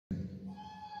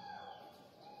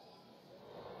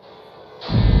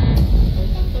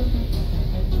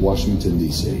Washington,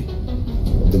 D.C.,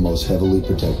 the most heavily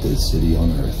protected city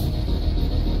on Earth.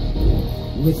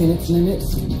 Within its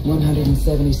limits,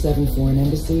 177 foreign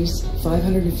embassies,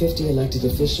 550 elected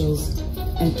officials,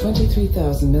 and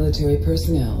 23,000 military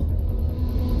personnel.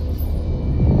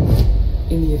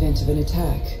 In the event of an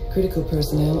attack, critical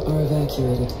personnel are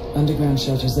evacuated, underground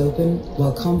shelters open,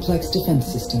 while complex defense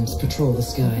systems patrol the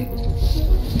sky.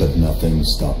 But nothing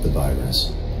stopped the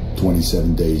virus.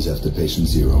 27 days after patient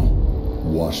zero,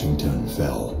 Washington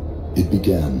fell. It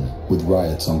began with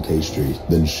riots on K Street,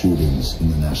 then shootings in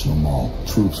the National Mall.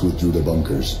 Troops withdrew to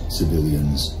bunkers.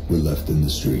 Civilians were left in the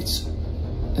streets.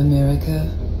 America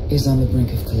is on the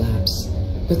brink of collapse,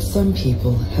 but some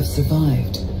people have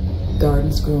survived.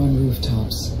 Gardens grow on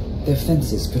rooftops, their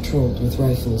fences patrolled with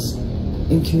rifles,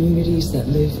 in communities that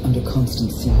live under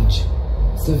constant siege.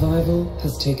 Survival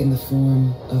has taken the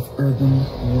form of urban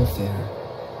warfare.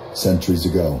 Centuries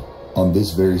ago, on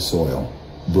this very soil,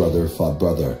 brother fought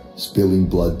brother, spilling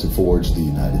blood to forge the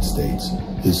United States.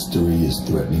 History is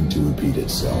threatening to repeat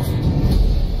itself.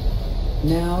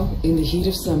 Now, in the heat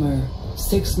of summer,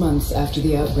 6 months after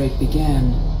the outbreak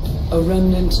began, a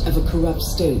remnant of a corrupt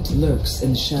state lurks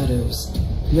in the shadows,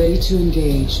 ready to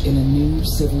engage in a new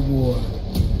civil war.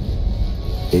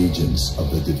 Agents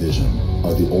of the division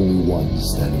are the only ones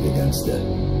standing against it.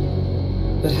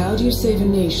 But how do you save a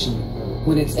nation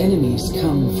when its enemies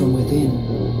come from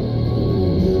within?